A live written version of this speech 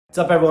What's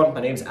up everyone,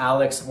 my name is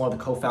Alex. I'm one of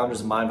the co-founders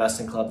of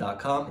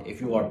myinvestingclub.com.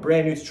 If you are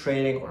brand new to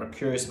trading or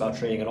curious about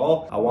trading at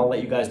all, I want to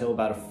let you guys know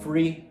about a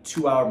free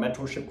 2-hour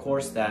mentorship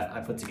course that I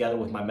put together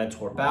with my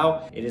mentor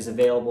Bao. It is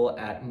available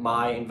at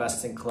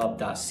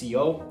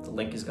myinvestingclub.co. The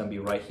link is going to be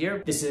right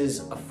here. This is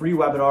a free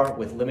webinar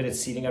with limited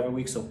seating every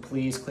week, so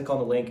please click on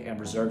the link and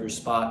reserve your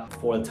spot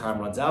before the time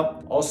runs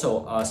out.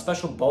 Also, a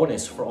special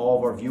bonus for all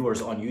of our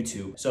viewers on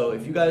YouTube. So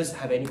if you guys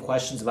have any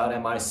questions about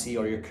MIC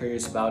or you're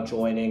curious about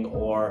joining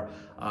or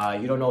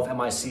you don't know if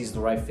MIC is the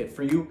right fit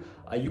for you,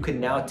 you can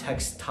now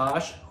text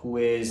Tosh, who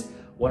is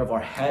one of our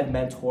head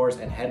mentors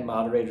and head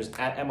moderators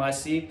at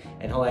MIC,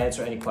 and he'll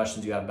answer any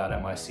questions you have about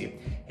MIC.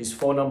 His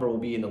phone number will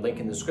be in the link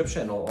in the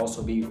description, and it'll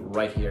also be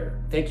right here.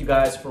 Thank you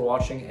guys for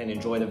watching and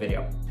enjoy the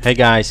video. Hey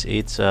guys,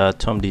 it's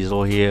Tom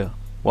Diesel here.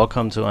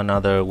 Welcome to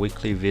another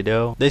weekly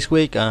video. This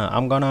week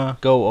I'm gonna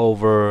go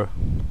over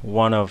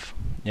one of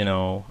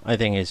I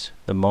think is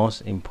the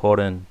most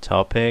important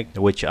topic,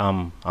 which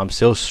I'm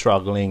still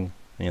struggling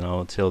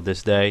till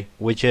this day,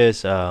 which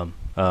is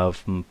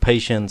of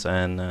patience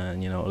and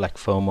like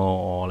FOMO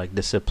or like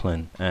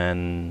discipline.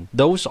 And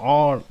those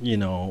are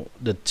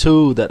the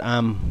two that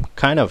I'm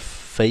kind of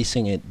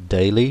facing it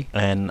daily,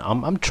 and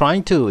I'm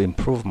trying to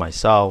improve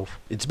myself.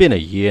 It's been a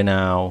year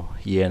now,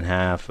 year and a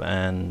half,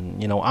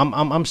 and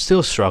I'm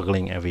still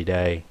struggling every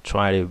day.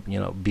 Try to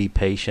be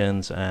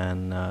patient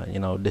and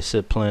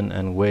discipline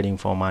and waiting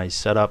for my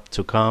setup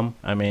to come.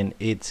 I mean,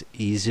 it's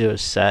easier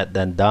said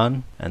than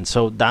done, and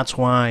so that's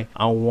why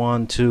I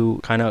want to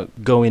kind of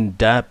go in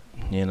depth.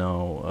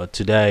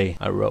 Today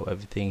I wrote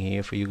everything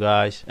here for you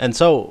guys. And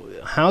so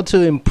how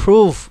to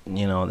improve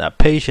that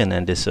patience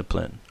and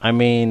discipline. I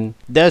mean,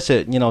 there's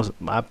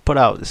I put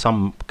out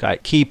some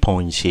key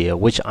points here,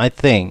 which I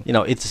think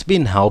it's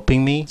been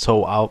helping me.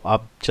 So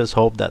I'll just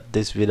hope that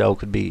this video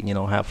could be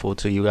helpful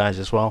to you guys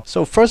as well.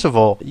 So first of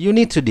all, you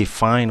need to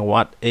define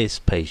what is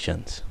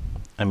patience.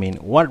 I mean,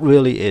 what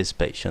really is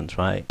patience,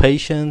 right?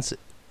 Patience,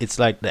 it's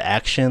like the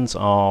actions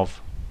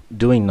of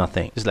doing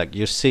nothing. It's like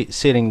you're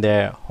sitting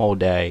there whole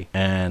day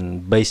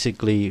and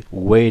basically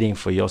waiting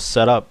for your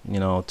setup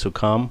to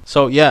come.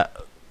 So yeah,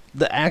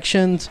 the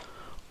actions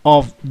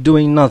of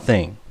doing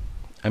nothing.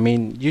 I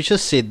mean, you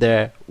just sit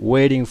there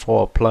waiting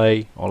for a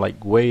play, or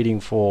like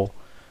waiting for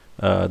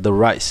the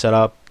right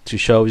setup to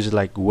show. Is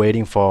like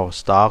waiting for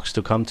stocks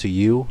to come to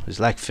you. It's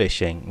like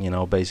fishing,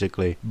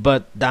 basically.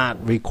 But that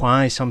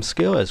requires some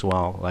skill as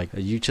well. Like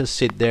you just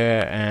sit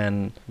there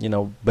and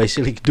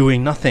basically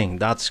doing nothing.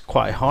 That's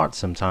quite hard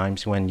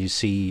sometimes when you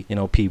see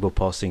people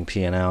posting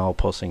P&L,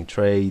 posting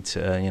trades,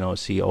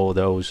 see all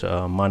those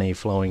money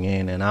flowing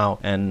in and out.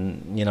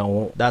 And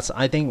that's,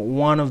 I think,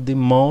 one of the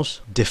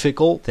most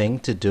difficult thing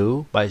to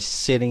do, by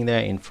sitting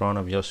there in front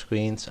of your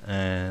screens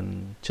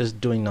and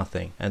just doing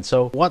nothing. And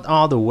so what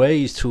are the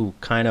ways to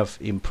kind of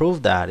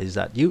improve that? Is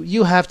that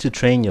you have to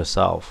train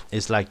yourself.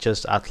 It's like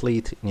just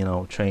athlete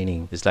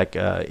training. It's like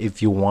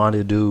if you want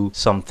to do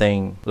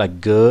something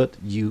like good,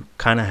 you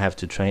kind of have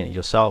to train it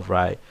yourself,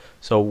 right?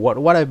 So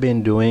what I've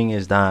been doing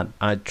is that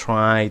I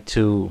try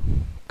to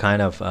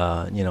kind of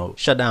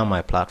shut down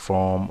my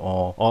platform,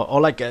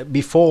 or like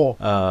before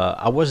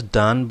I was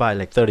done by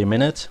like 30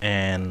 minutes,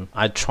 and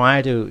I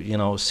try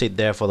to sit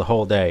there for the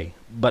whole day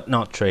but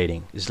not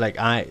trading. It's like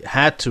I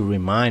had to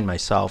remind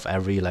myself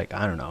every, like,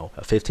 I don't know,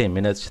 15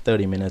 minutes,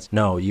 30 minutes,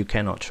 no, you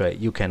cannot trade,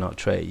 you cannot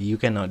trade, you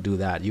cannot do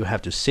that. You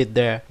have to sit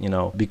there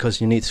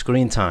because you need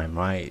screen time,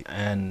 right?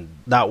 And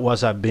that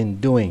was I've been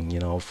doing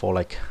for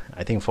like,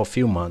 I think, for a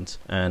few months,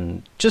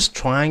 and just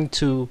trying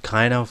to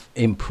kind of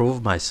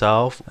improve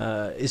myself.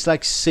 It's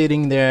like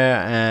sitting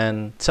there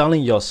and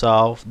telling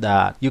yourself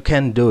that you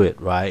can do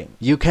it, right?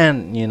 You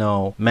can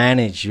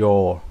manage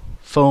your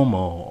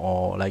FOMO,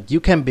 or like you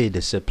can be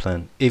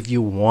disciplined if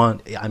you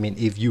want. I mean,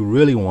 if you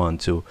really want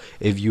to,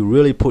 if you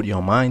really put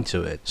your mind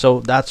to it.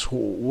 So that's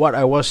what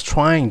I was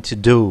trying to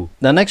do.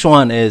 The next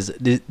one is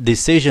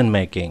decision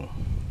making.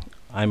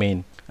 I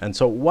mean, and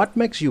so what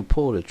makes you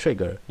pull the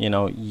trigger?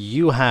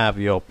 You have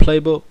your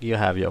playbook, you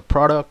have your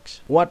products.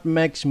 What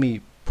makes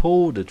me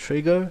pull the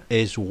trigger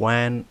is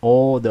when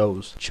all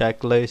those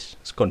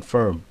checklists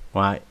confirm,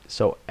 right?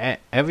 So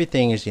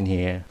everything is in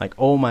here, like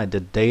all the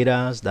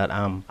data that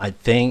I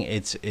think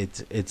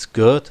it's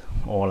good,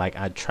 or like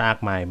I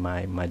track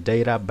my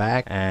data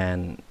back,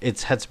 and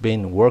it has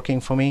been working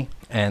for me.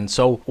 And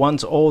so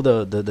once all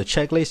the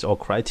checklist or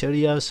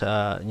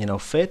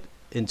criterias fit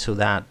into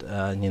that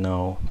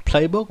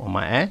playbook on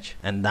my edge,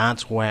 and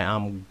that's where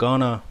I'm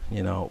gonna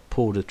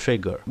pull the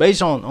trigger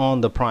based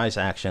on the price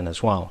action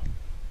as well.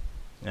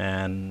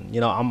 And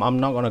I'm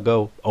not gonna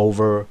go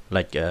over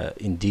like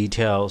in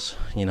details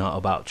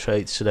about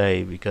trades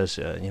today, because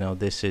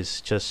this is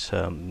just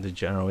the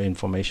general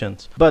information.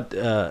 But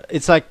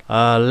it's like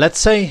let's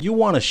say you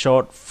want to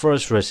short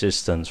first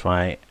resistance,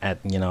 right? At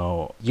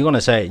you're gonna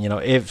say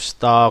if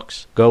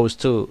stocks goes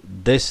to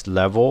this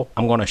level,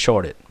 I'm gonna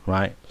short it,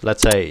 right?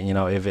 Let's say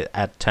if it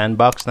at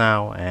 $10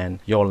 now and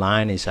your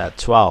line is at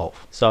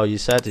 12, so you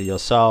said to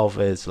yourself,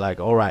 it's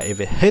like, all right, if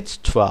it hits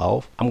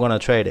 12, I'm gonna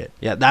trade it.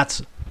 Yeah,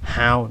 that's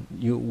how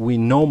we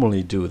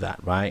normally do that,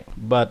 right?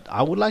 But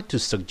I would like to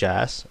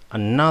suggest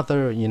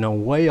another,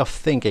 way of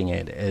thinking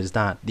it is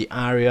that the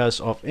areas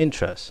of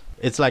interest.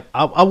 It's like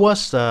I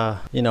was,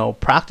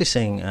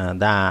 practicing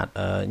that,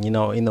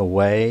 in a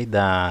way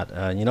that,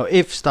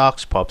 if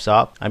stocks pops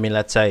up, I mean,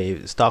 let's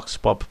say stocks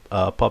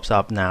pops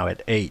up now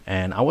at 8,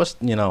 and I was,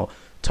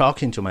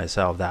 talking to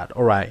myself that,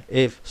 all right,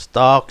 if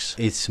stocks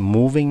is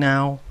moving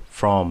now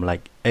from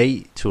like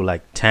 8 to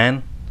like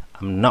 10,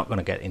 I'm not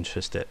gonna get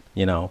interested,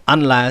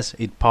 unless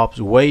it pops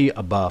way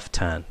above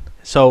 10.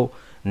 So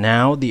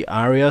now the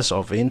areas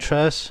of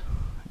interest,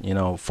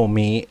 for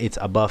me, it's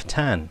above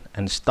 10,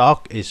 and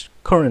stock is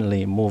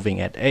currently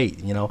moving at 8,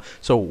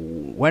 so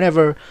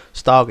whenever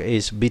stock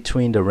is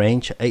between the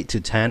range 8 to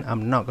 10,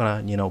 I'm not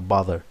gonna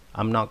bother.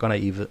 I'm not gonna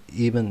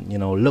even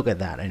look at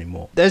that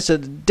anymore. There's a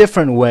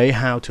different way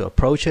how to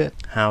approach it,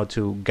 how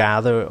to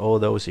gather all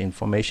those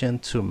information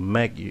to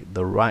make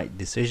the right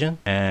decision,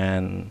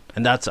 and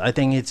that's, I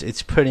think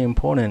it's pretty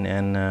important,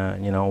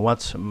 and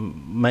what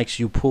makes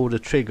you pull the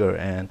trigger,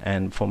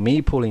 and for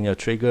me, pulling the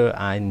trigger,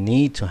 I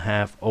need to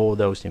have all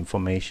those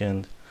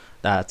information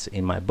that's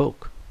in my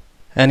book.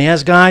 And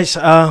yes, guys,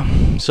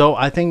 so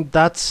I think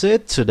that's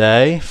it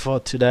for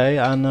today,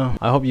 and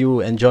I hope you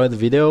enjoyed the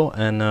video,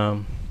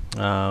 and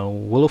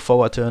we'll look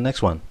forward to the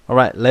next one. All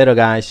right, later,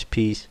 guys.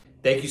 Peace.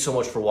 Thank you so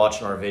much for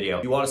watching our video.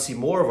 If you want to see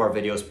more of our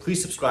videos, please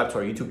subscribe to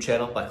our YouTube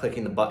channel by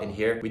clicking the button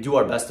here. We do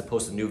our best to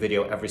post a new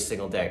video every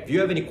single day. If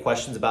you have any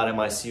questions about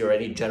MIC or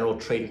any general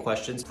trading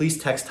questions, please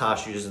text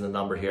Tosh using the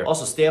number here.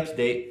 Also, stay up to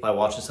date by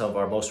watching some of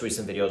our most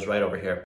recent videos right over here.